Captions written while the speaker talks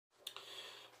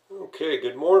Okay,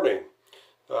 good morning.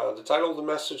 The title of the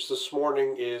message this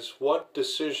morning is What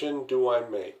Decision Do I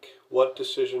Make? What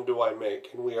decision do I make?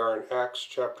 And we are in Acts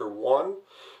chapter 1,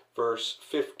 verse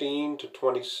 15 to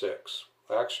 26.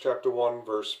 Acts chapter 1,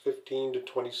 verse 15 to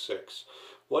 26.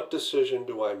 What decision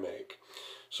do I make?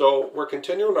 So we're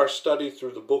continuing our study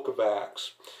through the book of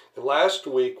Acts. And last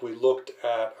week we looked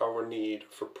at our need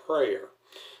for prayer.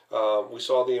 We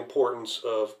saw the importance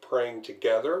of praying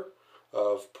together,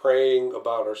 of praying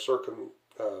about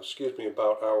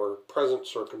about our present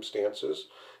circumstances,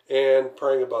 and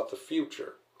praying about the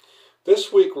future.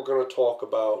 This week we're going to talk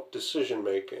about decision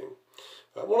making.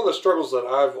 One of the struggles that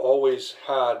I've always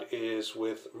had is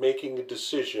with making a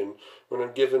decision when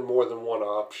I'm given more than one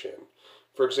option.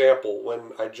 For example,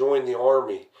 when I joined the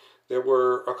Army, there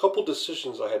were a couple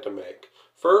decisions I had to make.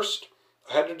 First,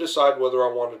 I had to decide whether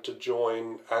I wanted to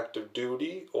join active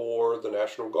duty or the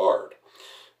National Guard.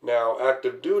 Now,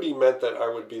 active duty meant that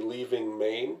I would be leaving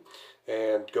Maine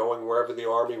and going wherever the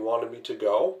Army wanted me to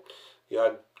go. Yeah,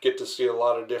 I'd get to see a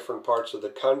lot of different parts of the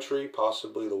country,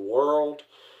 possibly the world.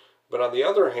 But on the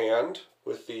other hand,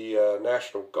 with the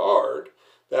National Guard,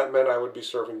 that meant I would be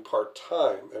serving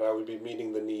part-time and I would be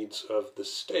meeting the needs of the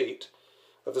state.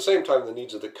 At the same time, the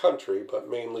needs of the country, but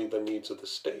mainly the needs of the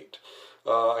state.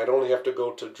 I'd only have to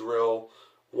go to drill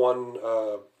one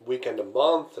weekend a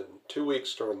month and 2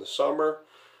 weeks during the summer.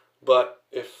 But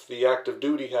if the active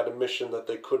duty had a mission that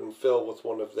they couldn't fill with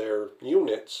one of their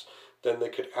units, then they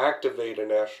could activate a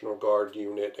National Guard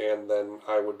unit and then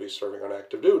I would be serving on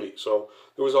active duty. So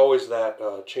there was always that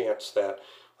chance that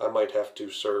I might have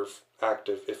to serve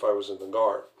active if I was in the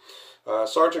Guard.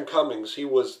 Sergeant Cummings, he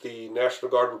was the National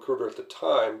Guard recruiter at the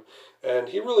time, and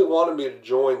he really wanted me to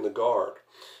join the Guard.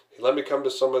 He let me come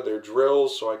to some of their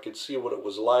drills so I could see what it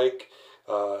was like.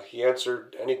 He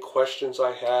answered any questions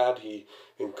I had. He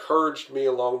encouraged me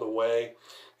along the way.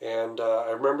 And I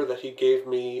remember that he gave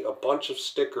me a bunch of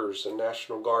stickers and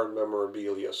National Guard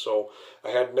memorabilia. So I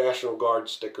had National Guard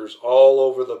stickers all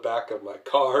over the back of my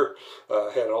car.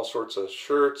 I had all sorts of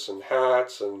shirts and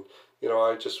hats, and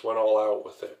I just went all out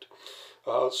with it.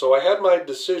 So I had my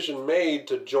decision made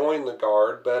to join the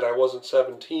Guard, but I wasn't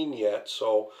 17 yet,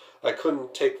 so I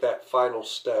couldn't take that final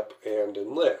step and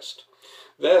enlist.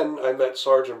 Then I met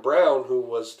Sergeant Brown, who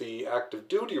was the active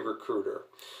duty recruiter.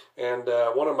 And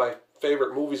one of my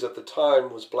favorite movies at the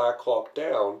time was Black Hawk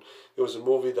Down. It was a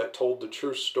movie that told the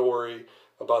true story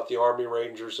about the Army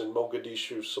Rangers in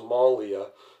Mogadishu, Somalia,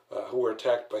 who were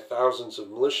attacked by thousands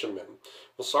of militiamen.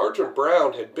 Well, Sergeant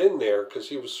Brown had been there because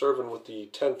he was serving with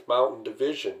the 10th Mountain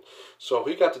Division. So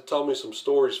he got to tell me some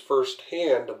stories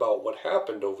firsthand about what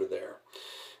happened over there.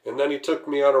 And then he took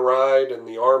me on a ride in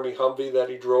the Army Humvee that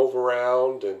he drove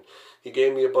around, and he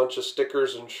gave me a bunch of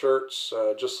stickers and shirts,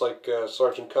 just like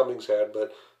Sergeant Cummings had,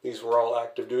 but these were all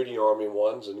active duty Army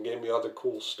ones, and gave me other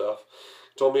cool stuff.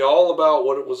 He told me all about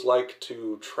what it was like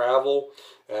to travel,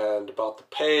 and about the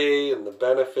pay and the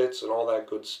benefits and all that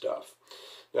good stuff.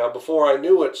 Now, before I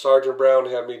knew it, Sergeant Brown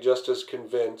had me just as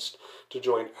convinced to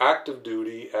join active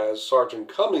duty as Sergeant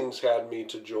Cummings had me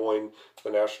to join the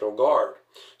National Guard.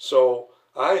 So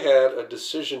I had a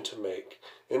decision to make,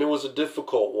 and it was a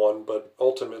difficult one, but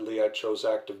ultimately I chose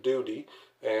active duty,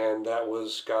 and that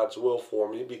was God's will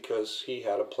for me because He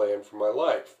had a plan for my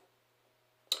life.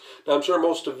 Now, I'm sure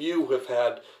most of you have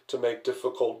had to make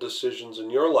difficult decisions in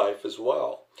your life as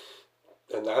well,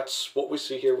 and that's what we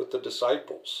see here with the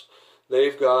disciples.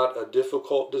 They've got a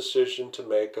difficult decision to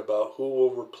make about who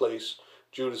will replace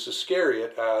Judas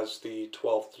Iscariot as the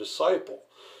 12th disciple.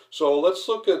 So let's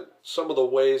look at some of the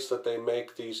ways that they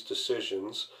make these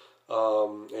decisions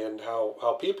and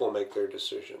how people make their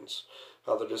decisions.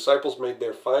 How the disciples made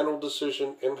their final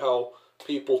decision and how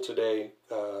people today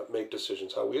make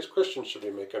decisions. How we as Christians should be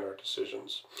making our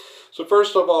decisions. So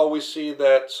first of all, we see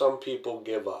that some people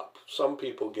give up. Some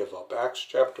people give up. Acts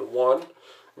chapter 1,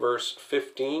 verse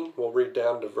 15. We'll read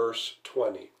down to verse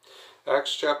 20.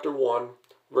 Acts chapter 1,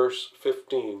 verse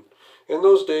 15. In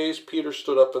those days, Peter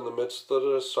stood up in the midst of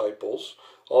the disciples.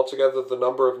 Altogether, the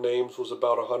number of names was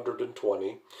about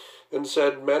 120, and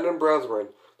said, Men and brethren,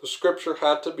 the scripture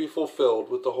had to be fulfilled,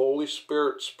 which the Holy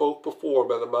Spirit spoke before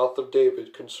by the mouth of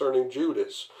David concerning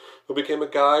Judas, who became a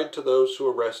guide to those who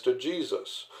arrested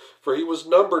Jesus. For he was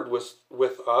numbered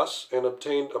with us and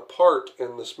obtained a part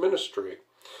in this ministry.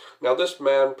 Now this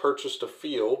man purchased a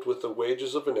field with the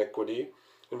wages of iniquity,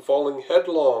 and falling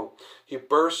headlong, he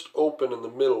burst open in the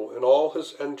middle, and all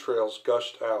his entrails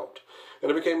gushed out. And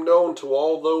it became known to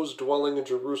all those dwelling in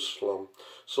Jerusalem.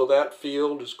 So that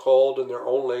field is called in their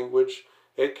own language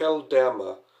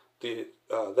Akeldama,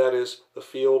 that is, the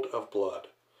field of blood.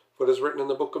 What is written in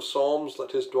the book of Psalms,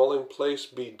 let his dwelling place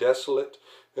be desolate,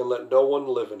 and let no one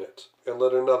live in it, and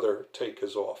let another take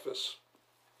his office.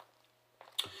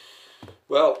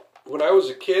 Well, when I was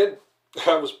a kid,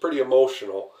 I was pretty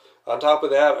emotional. On top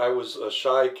of that, I was a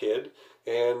shy kid,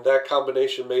 and that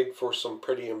combination made for some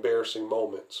pretty embarrassing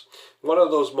moments. One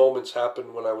of those moments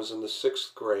happened when I was in the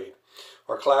 6th grade.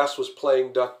 Our class was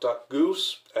playing Duck, Duck,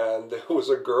 Goose, and there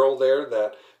was a girl there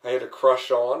that I had a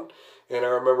crush on, and I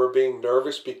remember being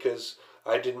nervous because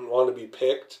I didn't want to be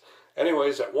picked.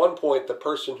 Anyways, at one point, the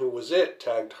person who was it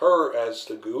tagged her as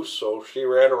the goose, so she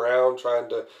ran around trying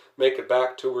to make it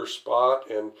back to her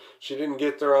spot, and she didn't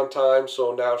get there on time,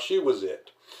 so now she was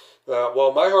it.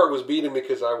 Well, my heart was beating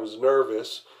because I was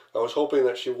nervous. I was hoping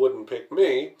that she wouldn't pick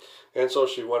me, and so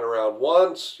she went around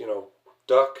once,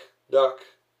 duck, duck,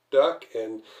 duck,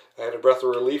 and I had a breath of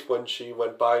relief when she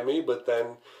went by me, but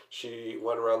then she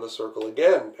went around the circle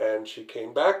again, and she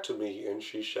came back to me, and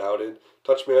she shouted,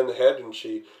 touched me on the head, and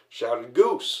she shouted,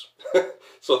 goose.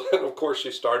 So then, of course,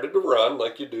 she started to run,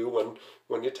 like you do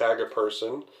when you tag a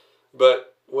person.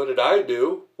 But what did I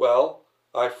do? Well,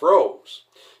 I froze.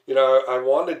 I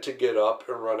wanted to get up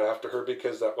and run after her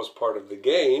because that was part of the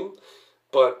game,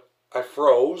 but I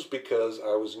froze because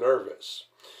I was nervous.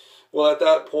 Well, at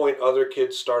that point, other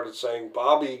kids started saying,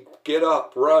 Bobby, get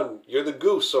up, run, you're the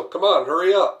goose, so come on,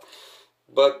 hurry up.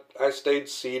 But I stayed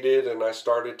seated and I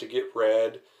started to get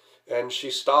red, and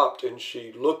she stopped and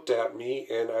she looked at me,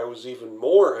 and I was even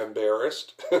more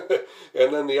embarrassed.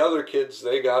 And then the other kids,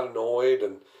 they got annoyed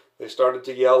and they started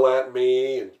to yell at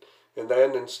me, and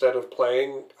then instead of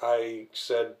playing, I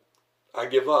said, I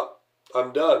give up,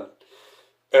 I'm done.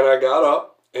 And I got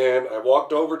up and I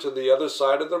walked over to the other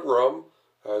side of the room.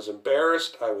 I was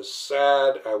embarrassed, I was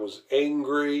sad, I was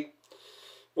angry.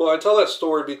 Well, I tell that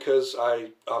story because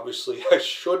I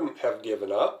shouldn't have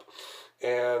given up,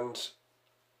 and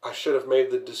I should have made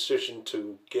the decision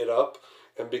to get up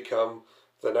and become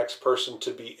the next person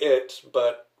to be it,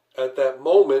 but at that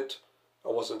moment, I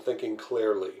wasn't thinking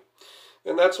clearly.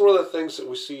 And that's one of the things that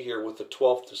we see here with the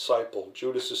 12th disciple,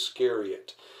 Judas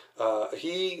Iscariot.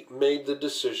 He made the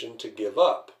decision to give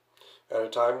up at a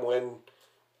time when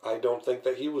I don't think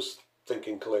that he was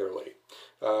thinking clearly.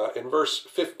 In verse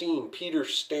 15, Peter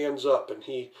stands up and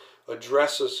he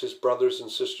addresses his brothers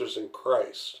and sisters in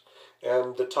Christ.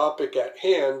 And the topic at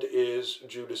hand is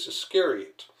Judas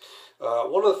Iscariot.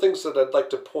 One of the things that I'd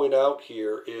like to point out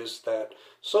here is that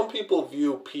some people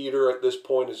view Peter at this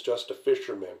point as just a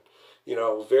fisherman.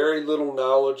 Very little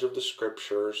knowledge of the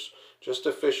scriptures, just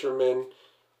a fisherman.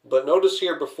 But notice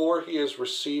here, before he has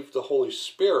received the Holy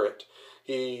Spirit,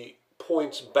 he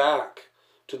points back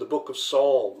to the book of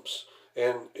Psalms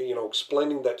and,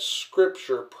 explaining that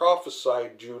scripture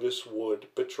prophesied Judas would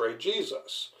betray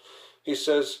Jesus. He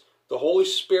says, the Holy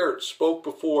Spirit spoke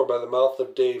before by the mouth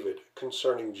of David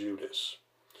concerning Judas.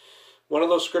 One of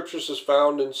those scriptures is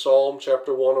found in Psalm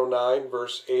chapter 109,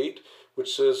 verse 8,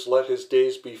 which says, let his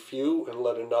days be few and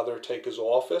let another take his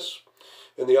office.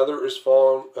 And the other is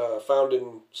found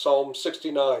in Psalm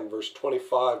 69, verse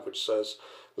 25, which says,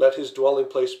 let his dwelling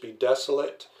place be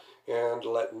desolate, and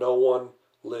let no one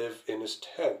live in his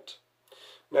tent.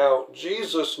 Now,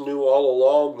 Jesus knew all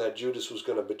along that Judas was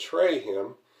going to betray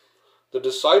him. The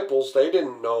disciples, they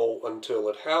didn't know until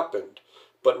it happened.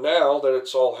 But now that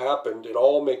it's all happened, it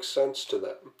all makes sense to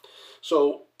them.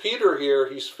 So Peter here,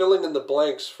 he's filling in the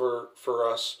blanks for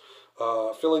us,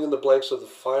 filling in the blanks of the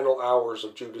final hours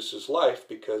of Judas's life,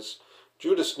 because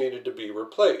Judas needed to be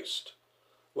replaced.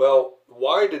 Well,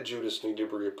 why did Judas need to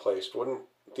be replaced? Wouldn't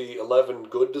the 11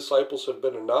 good disciples have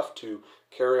been enough to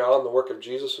carry on the work of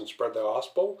Jesus and spread the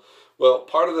gospel? Well,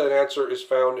 part of that answer is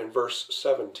found in verse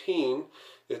 17,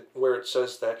 where it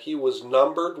says that he was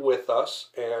numbered with us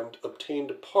and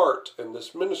obtained part in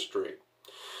this ministry.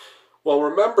 Well,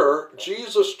 remember,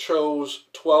 Jesus chose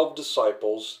 12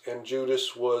 disciples, and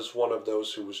Judas was one of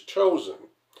those who was chosen.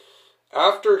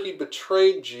 After he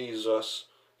betrayed Jesus,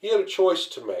 he had a choice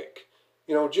to make.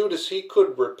 Judas, he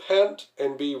could repent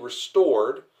and be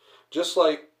restored, just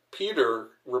like Peter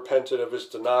repented of his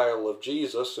denial of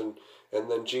Jesus, and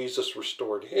then Jesus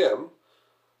restored him.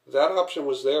 That option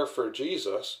was there for for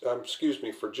Judas.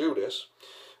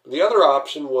 The other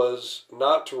option was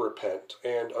not to repent,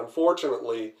 and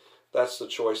unfortunately, that's the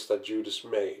choice that Judas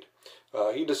made.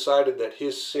 He decided that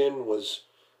his sin was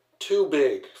too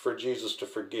big for Jesus to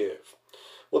forgive.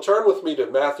 Well, turn with me to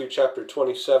Matthew chapter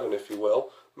 27, if you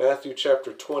will. Matthew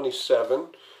chapter 27.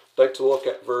 I'd like to look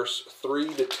at verse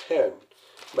 3 to 10.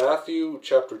 Matthew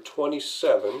chapter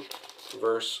 27,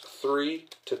 verse 3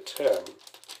 to 10.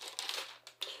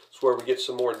 It's where we get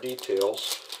some more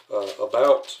details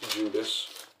about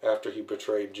Judas after he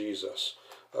betrayed Jesus.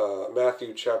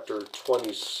 Matthew chapter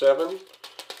 27,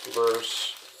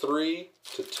 verse 3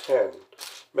 to 10.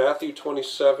 Matthew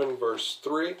 27, verse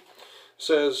 3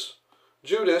 says,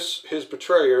 Judas, his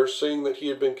betrayer, seeing that he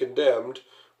had been condemned,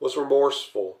 was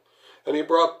remorseful, and he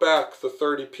brought back the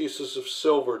 30 pieces of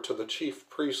silver to the chief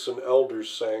priests and elders,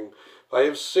 saying, I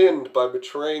have sinned by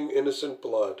betraying innocent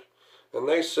blood. And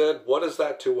they said, What is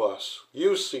that to us?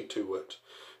 You see to it.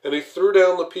 And he threw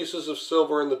down the pieces of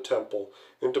silver in the temple,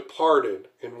 and departed,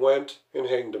 and went and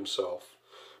hanged himself.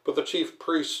 But the chief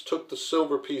priests took the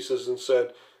silver pieces and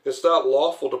said, It's not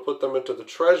lawful to put them into the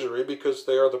treasury, because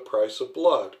they are the price of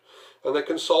blood. And they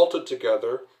consulted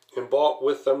together, and bought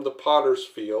with them the potter's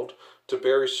field, to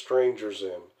bury strangers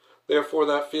in. Therefore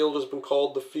that field has been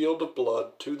called the field of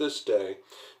blood to this day.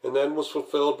 And then was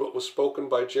fulfilled what was spoken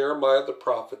by Jeremiah the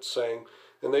prophet, saying,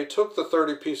 And they took the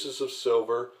 30 pieces of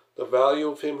silver, the value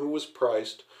of him who was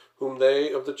priced, whom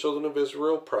they of the children of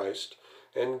Israel priced,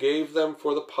 and gave them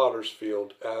for the potter's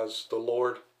field, as the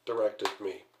Lord directed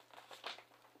me.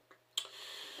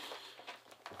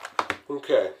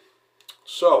 Okay,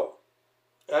 so,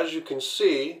 as you can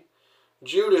see,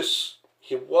 Judas,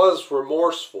 he was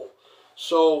remorseful.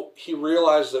 So he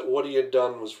realized that what he had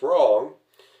done was wrong,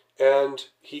 and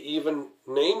he even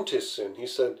named his sin. He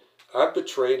said, I've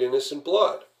betrayed innocent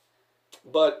blood.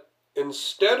 But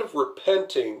instead of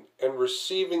repenting and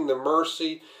receiving the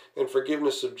mercy and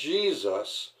forgiveness of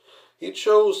Jesus, he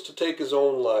chose to take his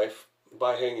own life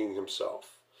by hanging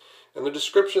himself. And the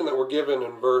description that we're given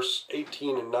in verse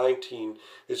 18 and 19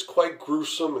 is quite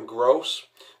gruesome and gross.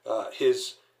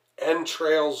 His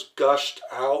entrails gushed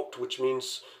out, which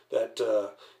means that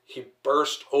he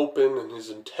burst open and his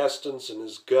intestines and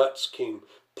his guts came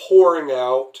pouring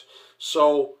out.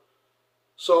 So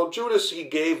Judas, he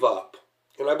gave up.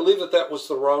 And I believe that that was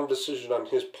the wrong decision on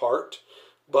his part,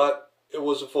 but it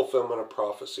was a fulfillment of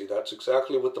prophecy. That's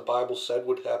exactly what the Bible said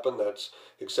would happen. That's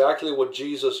exactly what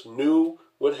Jesus knew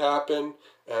would happen,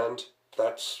 and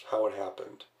that's how it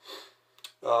happened.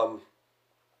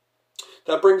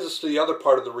 That brings us to the other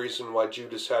part of the reason why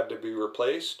Judas had to be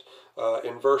replaced.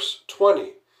 In verse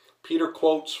 20, Peter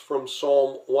quotes from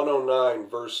Psalm 109,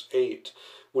 verse 8,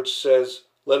 which says,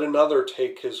 Let another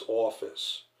take his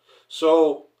office.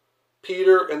 So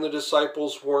Peter and the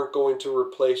disciples weren't going to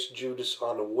replace Judas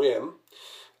on a whim.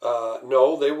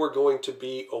 No, they were going to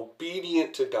be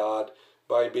obedient to God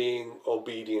by being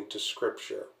obedient to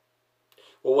Scripture.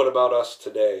 Well, what about us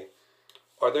today?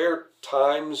 Are there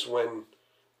times when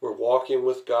we're walking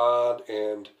with God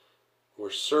and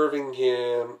we're serving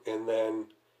Him and then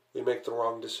we make the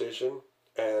wrong decision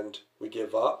and we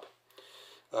give up?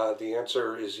 The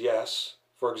answer is yes.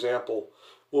 For example,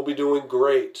 we'll be doing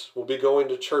great. We'll be going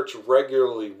to church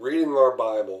regularly, reading our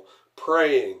Bible,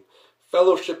 praying,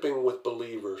 fellowshipping with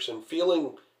believers, and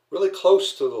feeling really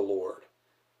close to the Lord.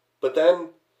 But then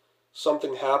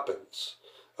something happens,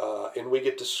 and we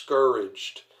get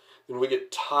discouraged, and we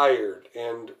get tired,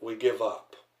 and we give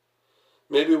up.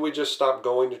 Maybe we just stop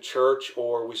going to church,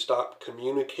 or we stop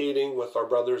communicating with our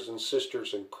brothers and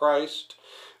sisters in Christ.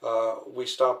 We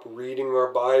stop reading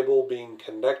our Bible, being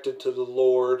connected to the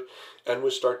Lord, and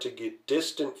we start to get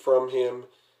distant from Him,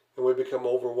 and we become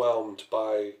overwhelmed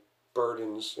by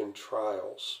burdens and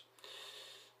trials.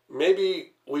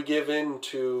 Maybe we give in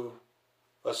to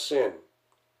a sin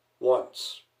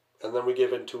once, and then we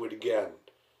give in to it again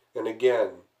and again,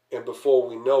 and before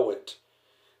we know it,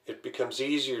 it becomes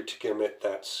easier to commit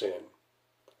that sin.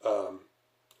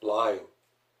 Lying,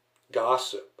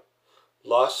 gossip,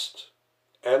 lust,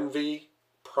 envy,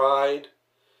 pride.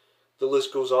 The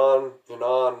list goes on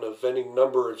of any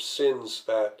number of sins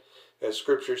that, as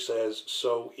Scripture says,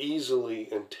 so easily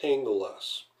entangle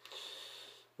us.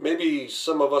 Maybe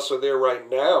some of us are there right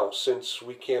now since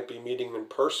we can't be meeting in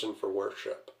person for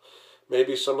worship.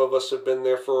 Maybe some of us have been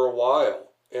there for a while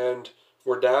and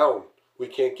we're down. We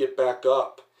can't get back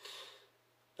up.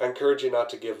 I encourage you not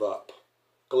to give up.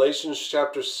 Galatians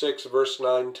chapter 6 verse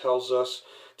 9 tells us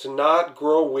to not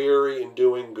grow weary in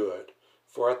doing good,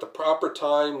 for at the proper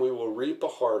time we will reap a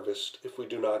harvest if we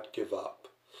do not give up.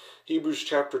 Hebrews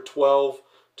chapter 12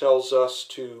 tells us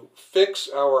to fix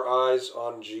our eyes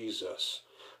on Jesus,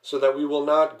 so that we will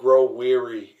not grow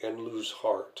weary and lose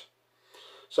heart.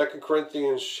 2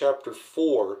 Corinthians chapter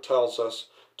 4 tells us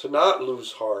to not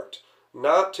lose heart,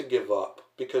 not to give up,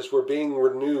 because we're being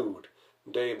renewed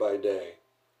day by day.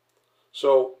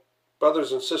 So,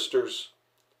 brothers and sisters,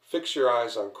 fix your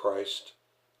eyes on Christ.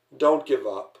 Don't give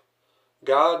up.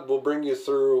 God will bring you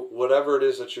through whatever it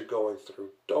is that you're going through.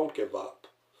 Don't give up.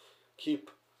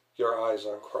 Keep your eyes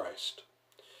on Christ.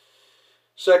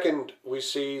 Second, we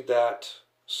see that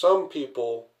some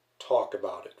people talk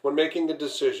about it. When making a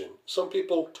decision, some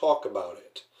people talk about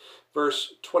it.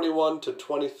 Verse 21 to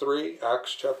 23,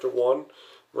 Acts chapter 1,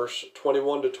 verse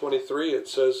 21 to 23, it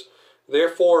says,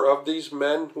 "Therefore of these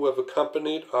men who have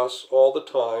accompanied us all the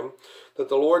time, that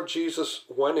the Lord Jesus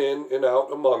went in and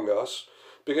out among us,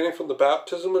 beginning from the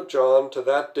baptism of John to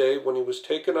that day when he was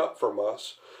taken up from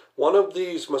us, one of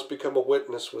these must become a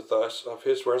witness with us of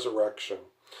his resurrection."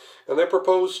 And they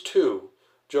proposed two,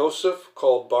 Joseph,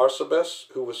 called Barsabas,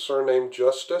 who was surnamed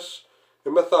Justus,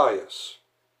 and Matthias.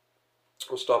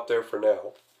 We'll stop there for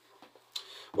now.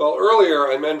 Well,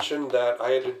 earlier I mentioned that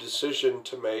I had a decision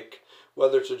to make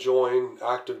whether to join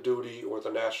active duty or the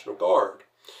National Guard.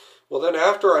 Well, then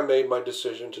after I made my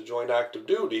decision to join active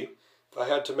duty, I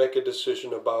had to make a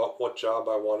decision about what job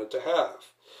I wanted to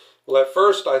have. Well, at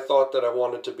first I thought that I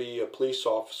wanted to be a police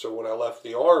officer when I left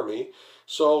the Army,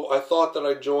 so I thought that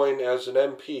I'd join as an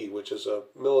MP, which is a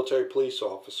military police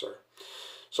officer.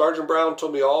 Sergeant Brown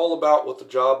told me all about what the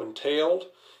job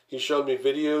entailed. He showed me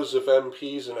videos of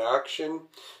MPs in action,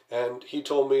 and he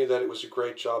told me that it was a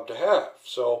great job to have.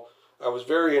 So I was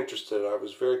very interested. I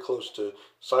was very close to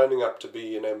signing up to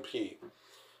be an MP.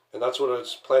 And that's what I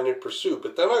was planning to pursue.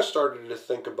 But then I started to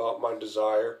think about my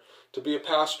desire to be a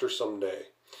pastor someday.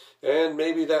 And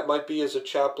maybe that might be as a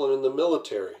chaplain in the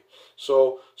military.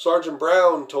 So Sergeant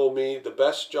Brown told me the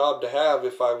best job to have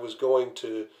if I was going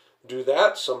to do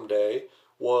that someday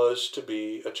was to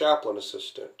be a chaplain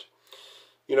assistant.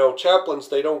 You know, chaplains,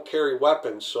 they don't carry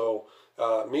weapons, so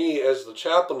me as the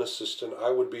chaplain assistant,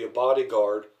 I would be a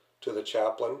bodyguard to the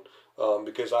chaplain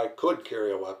because I could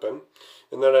carry a weapon.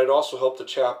 And then I'd also help the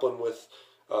chaplain with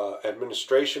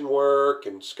administration work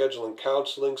and scheduling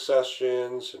counseling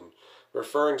sessions and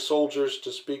referring soldiers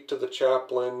to speak to the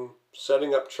chaplain,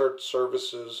 setting up church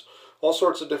services, all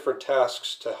sorts of different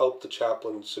tasks to help the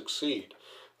chaplain succeed.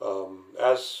 They're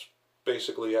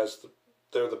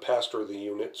the pastor of the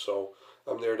unit, so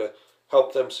I'm there to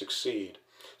help them succeed.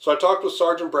 So I talked with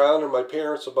Sergeant Brown and my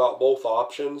parents about both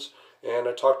options, and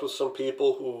I talked with some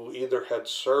people who either had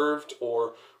served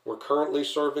or were currently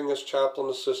serving as chaplain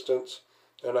assistants,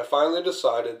 and I finally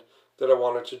decided that I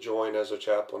wanted to join as a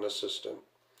chaplain assistant.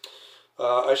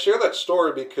 I share that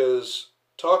story because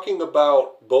talking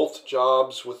about both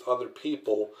jobs with other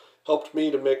people helped me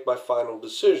to make my final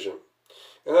decision.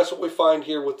 And that's what we find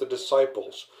here with the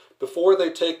disciples. Before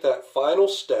they take that final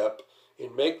step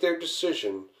and make their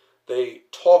decision, they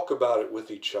talk about it with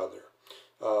each other.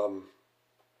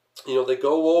 They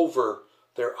go over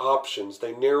their options.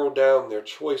 They narrow down their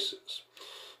choices.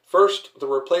 First, the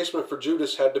replacement for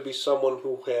Judas had to be someone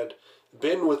who had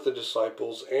been with the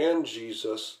disciples and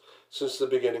Jesus since the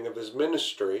beginning of his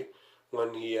ministry,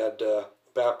 when he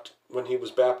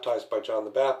was baptized by John the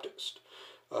Baptist.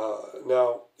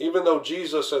 Now, even though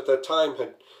Jesus at that time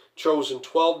had chosen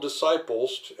 12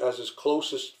 disciples as his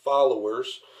closest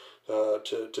followers,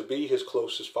 to be his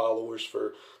closest followers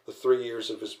for the 3 years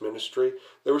of his ministry,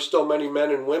 there were still many men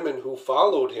and women who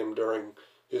followed him during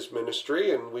his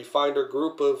ministry, and we find a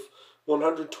group of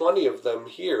 120 of them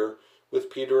here with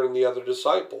Peter and the other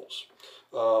disciples.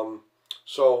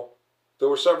 So there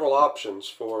were several options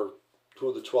for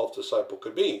who the 12th disciple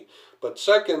could be. But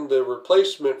second, the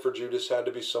replacement for Judas had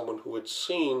to be someone who had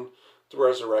seen the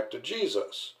resurrected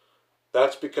Jesus.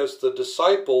 That's because the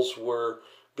disciples were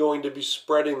going to be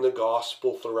spreading the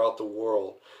gospel throughout the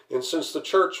world. And since the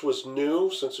church was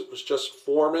new, since it was just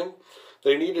forming,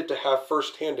 they needed to have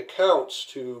first-hand accounts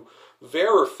to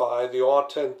verify the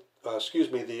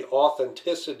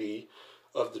authenticity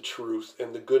of the truth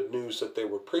and the good news that they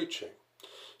were preaching.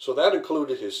 So that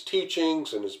included his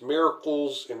teachings and his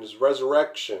miracles and his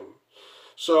resurrection.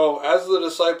 So as the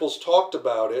disciples talked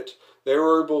about it, they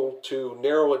were able to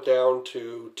narrow it down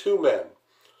to two men,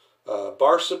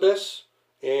 Barsabas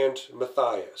and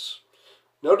Matthias.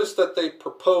 Notice that they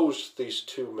proposed these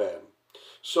two men.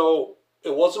 So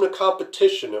it wasn't a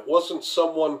competition. It wasn't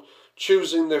someone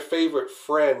choosing their favorite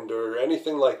friend or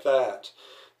anything like that.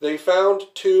 They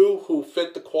found two who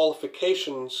fit the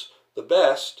qualifications the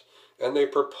best, and they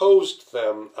proposed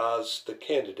them as the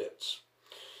candidates.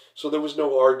 So there was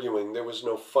no arguing, there was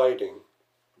no fighting.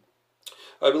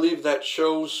 I believe that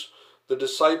shows the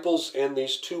disciples and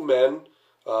these two men,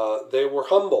 they were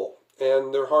humble,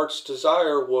 and their heart's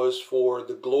desire was for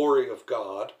the glory of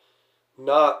God,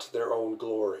 not their own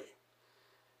glory.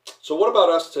 So what about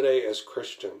us today as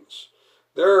Christians?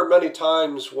 There are many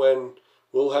times when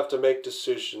we'll have to make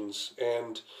decisions,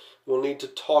 and we'll need to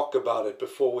talk about it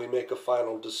before we make a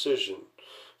final decision.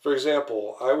 For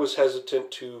example, I was hesitant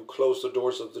to close the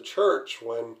doors of the church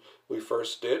when we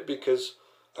first did because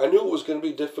I knew it was going to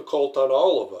be difficult on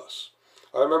all of us.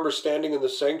 I remember standing in the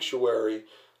sanctuary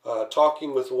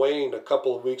talking with Wayne a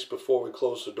couple of weeks before we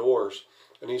closed the doors,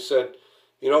 and he said,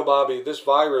 "You know, Bobby, this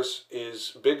virus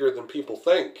is bigger than people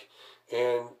think,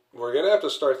 and we're going to have to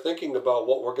start thinking about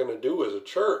what we're going to do as a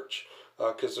church,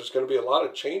 because there's going to be a lot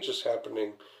of changes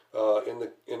happening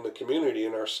in the community,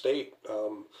 in our state.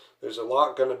 There's a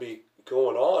lot going to be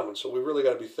going on, and so we really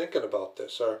got to be thinking about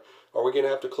this. Are we going to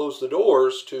have to close the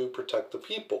doors to protect the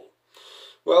people?"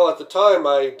 Well, at the time,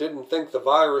 I didn't think the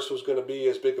virus was going to be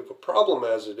as big of a problem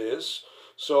as it is,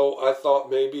 so I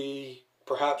thought maybe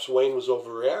perhaps Wayne was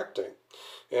overreacting.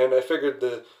 And I figured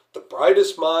the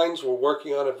brightest minds were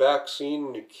working on a vaccine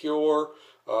and a cure,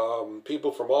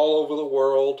 people from all over the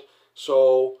world,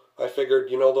 so I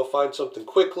figured, they'll find something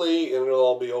quickly and it'll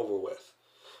all be over with.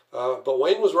 But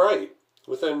Wayne was right.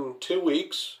 Within 2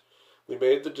 weeks, we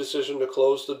made the decision to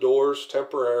close the doors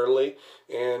temporarily,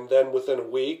 and then within a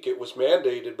week it was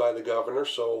mandated by the governor,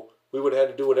 so we would have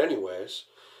had to do it anyways.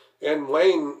 And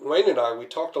Wayne and I, we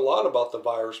talked a lot about the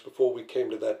virus before we came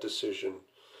to that decision,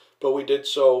 but we did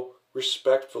so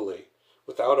respectfully,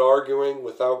 without arguing,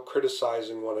 without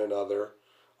criticizing one another.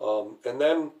 And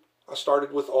then I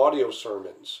started with audio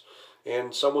sermons,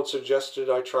 and someone suggested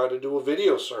I try to do a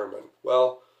video sermon.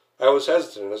 Well, I was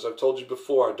hesitant. As I've told you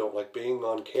before, I don't like being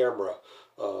on camera.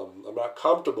 I'm not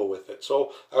comfortable with it.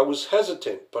 So I was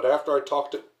hesitant, but after I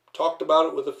talked about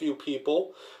it with a few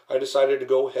people, I decided to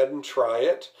go ahead and try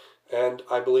it, and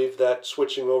I believe that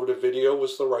switching over to video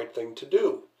was the right thing to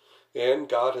do, and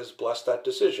God has blessed that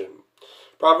decision.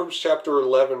 Proverbs chapter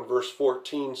 11, verse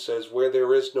 14 says, "Where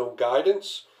there is no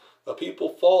guidance, a people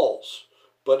falls,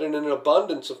 but in an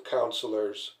abundance of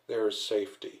counselors there is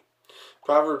safety."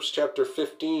 Proverbs chapter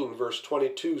 15, verse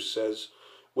 22 says,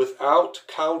 "Without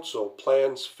counsel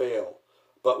plans fail,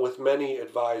 but with many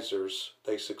advisors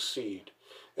they succeed."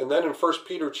 And then in 1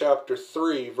 Peter chapter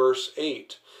 3, verse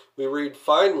 8, we read,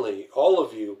 "Finally, all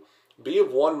of you, be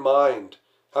of one mind,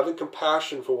 having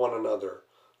compassion for one another.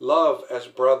 Love as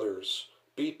brothers.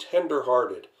 Be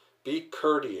tender-hearted. Be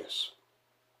courteous."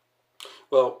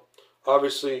 Well,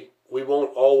 obviously, we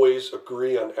won't always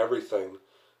agree on everything,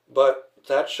 but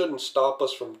that shouldn't stop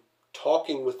us from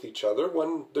talking with each other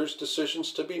when there's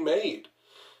decisions to be made.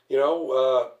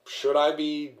 Should I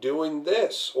be doing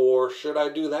this or should I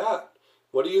do that?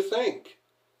 What do you think?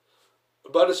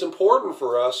 But it's important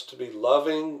for us to be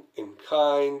loving and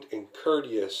kind and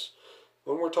courteous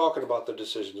when we're talking about the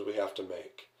decisions we have to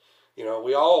make.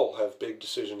 We all have big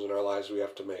decisions in our lives we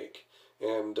have to make.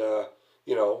 And,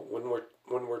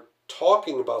 when we're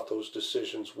talking about those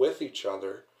decisions with each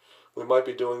other, we might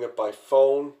be doing it by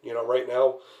phone, right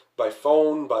now, by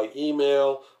phone, by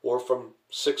email, or from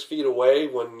 6 feet away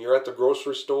when you're at the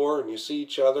grocery store and you see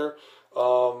each other.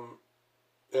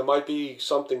 It might be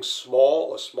something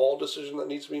small, a small decision that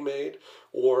needs to be made,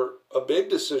 or a big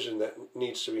decision that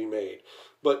needs to be made.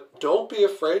 But don't be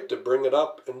afraid to bring it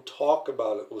up and talk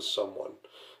about it with someone.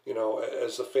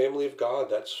 As the family of God,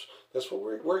 that's what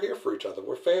we're here for each other.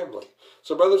 We're family.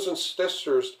 So brothers and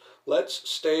sisters, let's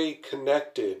stay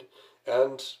connected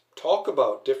and talk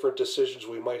about different decisions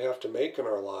we might have to make in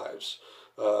our lives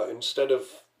instead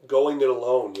of going it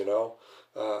alone,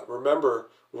 Remember,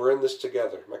 we're in this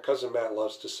together. My cousin Matt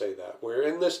loves to say that. We're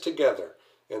in this together,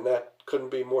 and that couldn't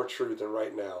be more true than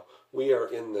right now. We are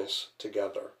in this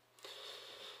together.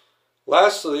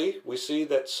 Lastly, we see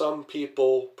that some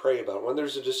people pray about it. When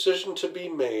there's a decision to be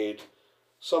made,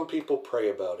 some people pray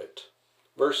about it.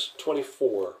 Verse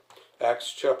 24,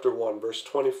 Acts chapter 1, verse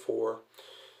 24,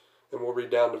 and we'll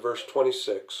read down to verse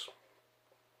 26.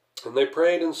 "And they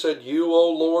prayed and said, 'You, O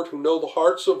Lord, who know the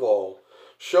hearts of all,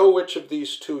 show which of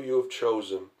these two you have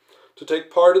chosen to take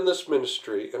part in this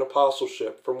ministry and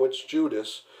apostleship from which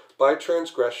Judas by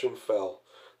transgression fell,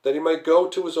 that he might go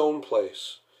to his own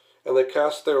place.' And they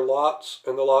cast their lots,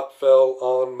 and the lot fell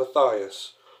on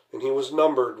Matthias, and he was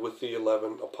numbered with the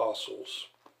 11 apostles."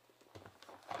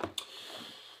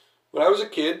 When I was a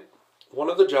kid, one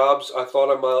of the jobs I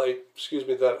thought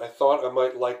I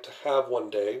might like to have one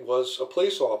day was a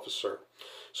police officer.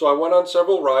 So I went on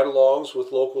several ride-alongs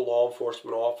with local law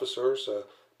enforcement officers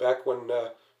back when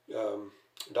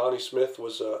Donnie Smith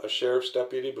was a sheriff's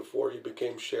deputy before he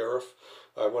became sheriff.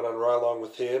 I went on a ride-along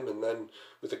with him, and then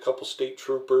with a couple state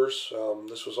troopers.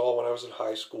 This was all when I was in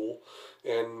high school.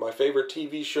 And my favorite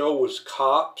TV show was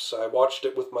Cops. I watched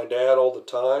it with my dad all the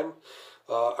time.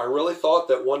 I really thought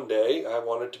that one day I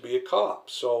wanted to be a cop.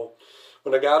 So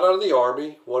when I got out of the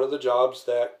Army, one of the jobs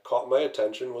that caught my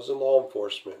attention was in law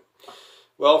enforcement.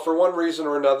 Well, for one reason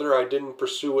or another, I didn't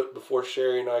pursue it before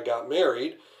Sherry and I got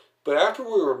married. But after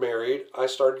we were married, I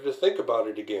started to think about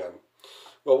it again.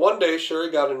 Well, one day, Sherry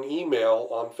got an email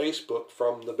on Facebook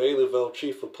from the Baileyville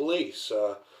Chief of Police.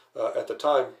 at the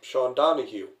time, Sean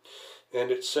Donahue.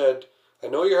 And it said, "I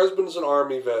know your husband's an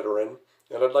Army veteran,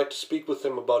 and I'd like to speak with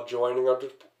him about joining our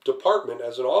department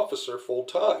as an officer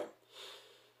full-time."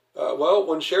 Well,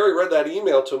 when Sherry read that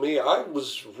email to me, I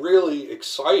was really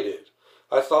excited.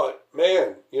 I thought,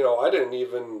 man, I didn't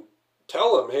even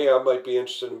tell him, hey, I might be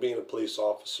interested in being a police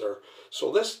officer.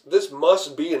 So this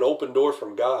must be an open door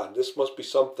from God. This must be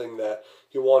something that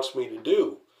he wants me to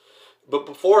do. But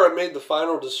before I made the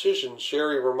final decision,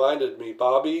 Sherry reminded me,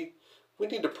 Bobby, we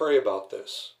need to pray about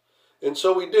this. And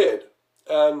so we did.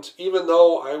 And even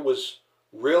though I was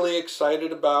really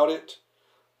excited about it,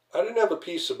 I didn't have a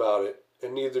peace about it,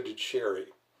 and neither did Sherry.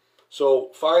 So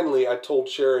finally I told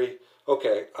Sherry,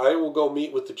 okay, I will go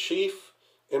meet with the chief,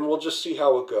 and we'll just see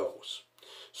how it goes.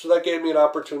 So that gave me an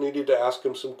opportunity to ask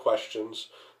him some questions,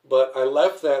 but I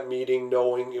left that meeting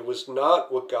knowing it was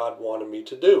not what God wanted me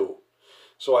to do.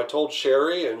 So I told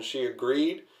Sherry, and she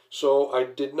agreed, so I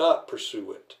did not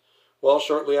pursue it. Well,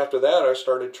 shortly after that, I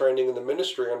started training in the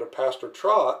ministry under Pastor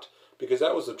Trott, because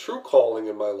that was the true calling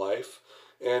in my life,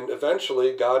 and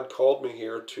eventually God called me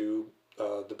here to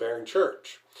the Bearing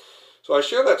Church. So I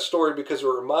share that story because it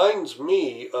reminds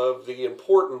me of the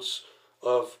importance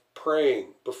of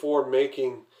praying before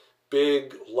making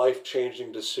big,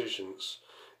 life-changing decisions.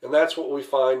 And that's what we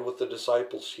find with the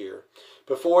disciples here.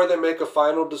 Before they make a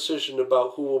final decision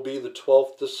about who will be the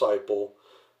 12th disciple,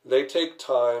 they take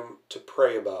time to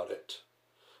pray about it.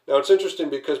 Now it's interesting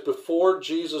because before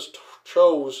Jesus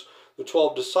chose the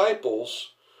 12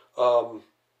 disciples,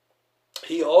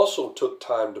 he also took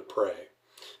time to pray.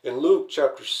 In Luke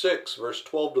chapter 6, verse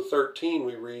 12 to 13,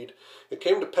 we read, "It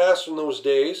came to pass in those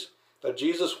days that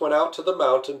Jesus went out to the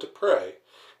mountain to pray,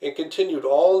 and continued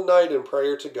all night in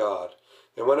prayer to God.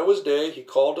 And when it was day, he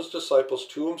called his disciples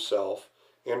to himself,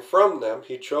 and from them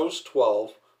he chose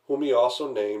 12, whom he also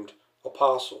named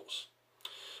apostles."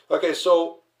 Okay,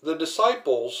 so the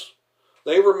disciples,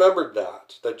 they remembered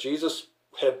that Jesus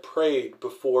had prayed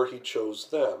before he chose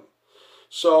them.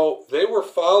 So they were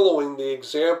following the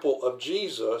example of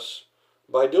Jesus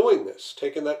by doing this,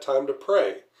 taking that time to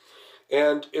pray.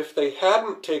 And if they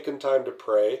hadn't taken time to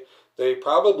pray, they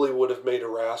probably would have made a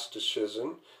rash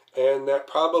decision, and that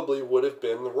probably would have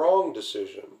been the wrong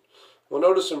decision. Well,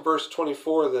 notice in verse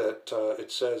 24 that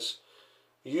it says,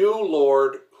 "You,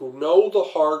 Lord, who know the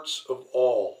hearts of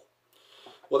all."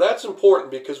 Well, that's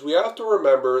important because we have to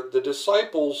remember the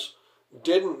disciples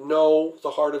didn't know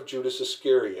the heart of Judas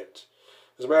Iscariot.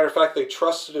 As a matter of fact, they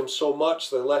trusted him so much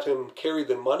they let him carry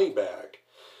the money bag.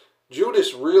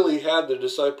 Judas really had the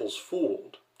disciples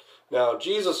fooled. Now,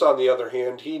 Jesus, on the other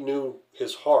hand, he knew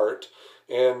his heart,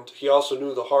 and he also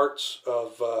knew the hearts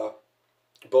of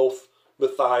both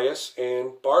Matthias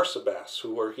and Barsabas,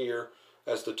 who are here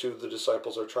as the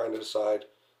disciples are trying to decide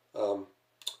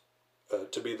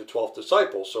to be the 12th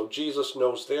disciple. So Jesus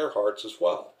knows their hearts as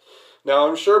well. Now,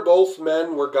 I'm sure both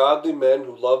men were godly men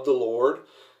who loved the Lord,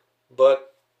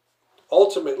 but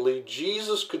ultimately,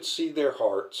 Jesus could see their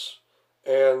hearts,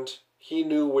 and he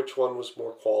knew which one was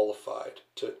more qualified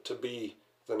to be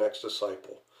the next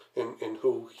disciple, and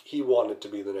who he wanted to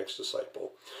be the next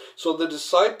disciple. So the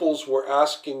disciples were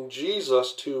asking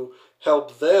Jesus to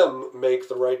help them make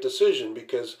the right decision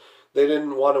because they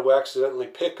didn't want to accidentally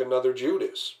pick another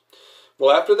Judas.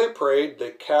 Well, after they prayed,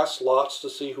 they cast lots to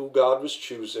see who God was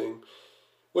choosing,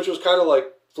 which was kind of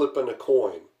like flipping a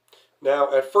coin.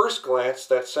 Now, at first glance,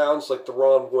 that sounds like the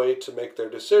wrong way to make their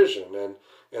decision,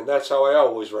 and that's how I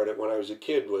always read it when I was a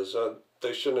kid, was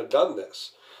they shouldn't have done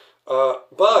this.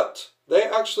 But they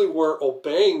actually were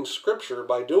obeying Scripture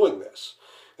by doing this.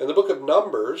 In the book of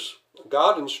Numbers,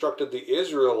 God instructed the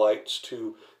Israelites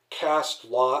to cast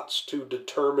lots to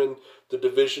determine the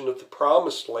division of the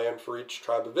promised land for each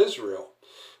tribe of Israel.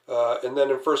 And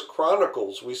then in 1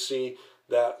 Chronicles, we see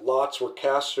that lots were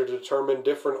cast to determine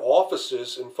different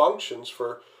offices and functions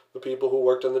for the people who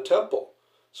worked in the temple.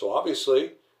 So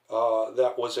obviously,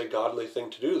 that was a godly thing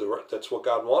to do. That's what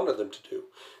God wanted them to do.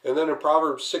 And then in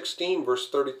Proverbs 16, verse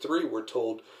 33, we're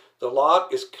told, "The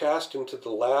lot is cast into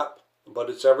the lap, but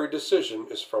its every decision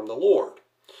is from the Lord."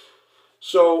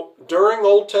 So during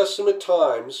Old Testament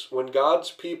times, when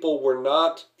God's people were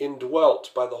not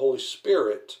indwelt by the Holy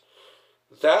Spirit,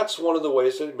 that's one of the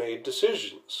ways they made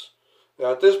decisions.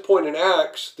 Now, at this point in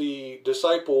Acts, the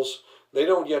disciples, they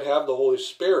don't yet have the Holy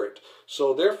Spirit.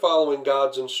 So they're following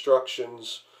God's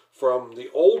instructions from the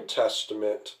Old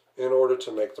Testament in order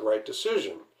to make the right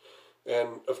decision.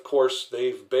 And, of course,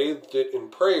 they've bathed it in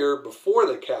prayer before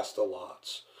they cast the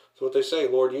lots. So what they say,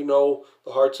 "Lord, you know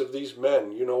the hearts of these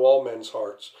men. You know all men's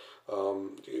hearts.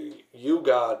 You,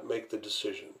 God, make the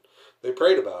decision." They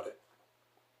prayed about it.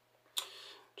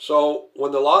 So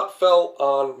when the lot fell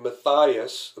on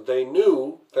Matthias, they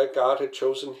knew that God had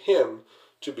chosen him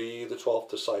to be the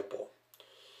 12th disciple.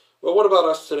 Well, what about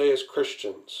us today as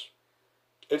Christians?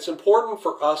 It's important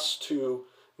for us to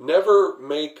never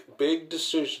make big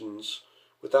decisions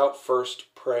without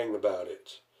first praying about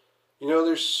it. You know,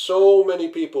 there's so many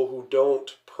people who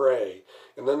don't pray,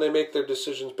 and then they make their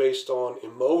decisions based on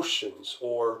emotions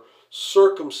or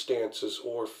circumstances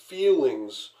or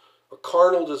feelings or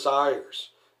carnal desires.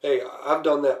 Hey, I've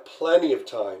done that plenty of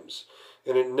times,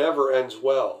 and it never ends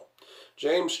well.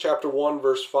 James chapter 1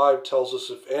 verse 5 tells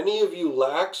us, if any of you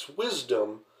lacks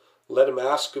wisdom, let him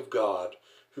ask of God,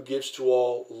 who gives to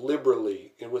all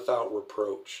liberally and without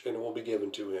reproach, and it will be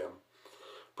given to him.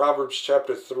 Proverbs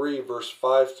chapter 3 verse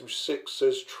 5 through 6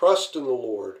 says, trust in the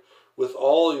Lord with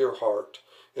all your heart,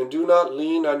 and do not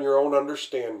lean on your own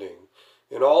understanding.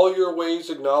 In all your ways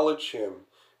acknowledge him,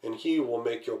 and he will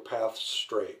make your paths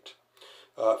straight.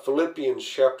 Philippians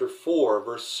chapter 4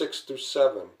 verse 6 through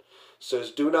 7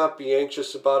 says, do not be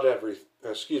anxious about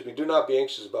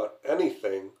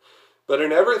anything, but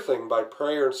in everything by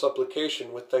prayer and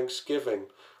supplication with thanksgiving,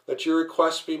 let your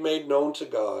requests be made known to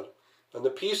God, and the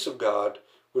peace of God,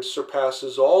 which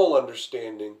surpasses all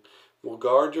understanding, will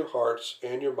guard your hearts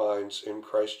and your minds in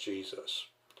Christ Jesus.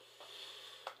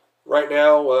 Right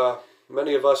now,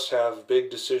 many of us have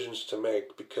big decisions to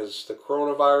make because the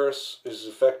coronavirus is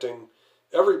affecting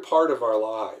every part of our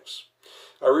lives.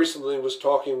 I recently was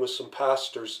talking with some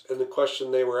pastors, and the question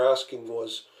they were asking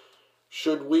was,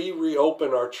 should we reopen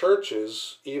our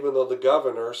churches even though the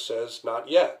governor says not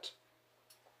yet?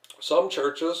 Some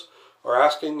churches are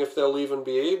asking if they'll even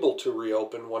be able to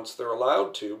reopen once they're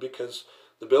allowed to, because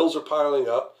the bills are piling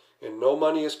up and no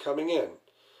money is coming in.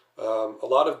 A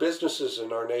lot of businesses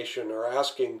in our nation are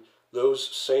asking those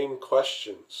same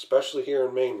questions, especially here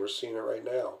in Maine. We're seeing it right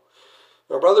now.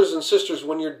 Now, brothers and sisters,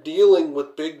 when you're dealing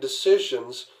with big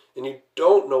decisions and you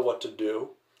don't know what to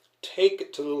do, take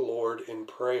it to the Lord in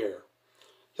prayer.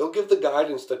 He'll give the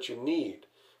guidance that you need.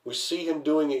 We see him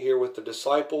doing it here with the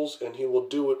disciples, and he will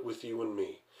do it with you and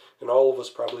me. And all of us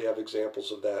probably have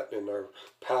examples of that in our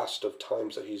past of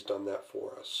times that he's done that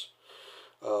for us.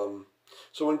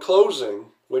 So in closing,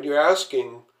 when you're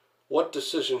asking, what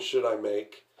decision should I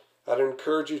make, I'd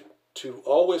encourage you to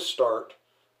always start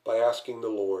by asking the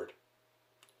Lord.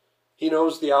 He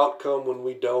knows the outcome when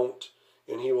we don't,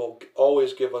 and he will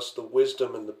always give us the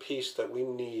wisdom and the peace that we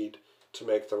need to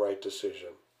make the right decision.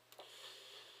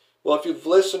 Well, if you've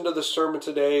listened to the sermon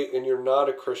today and you're not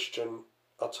a Christian,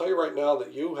 I'll tell you right now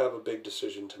that you have a big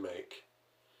decision to make.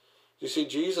 You see,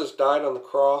 Jesus died on the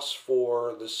cross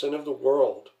for the sin of the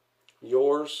world,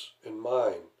 yours and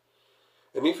mine.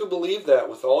 And if you believe that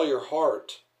with all your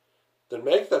heart, then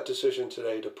make that decision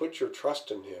today to put your trust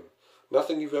in him.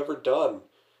 Nothing you've ever done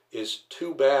is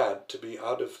too bad to be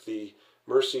out of the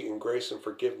mercy and grace and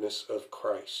forgiveness of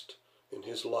Christ and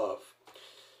his love.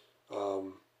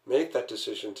 Make that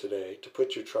decision today to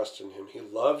put your trust in him. He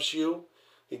loves you.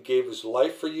 He gave his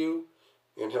life for you,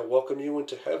 and he'll welcome you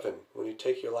into heaven when you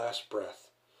take your last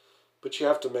breath. But you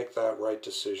have to make that right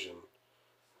decision.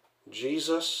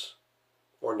 Jesus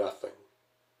or nothing.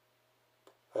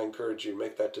 I encourage you,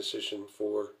 make that decision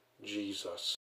for Jesus.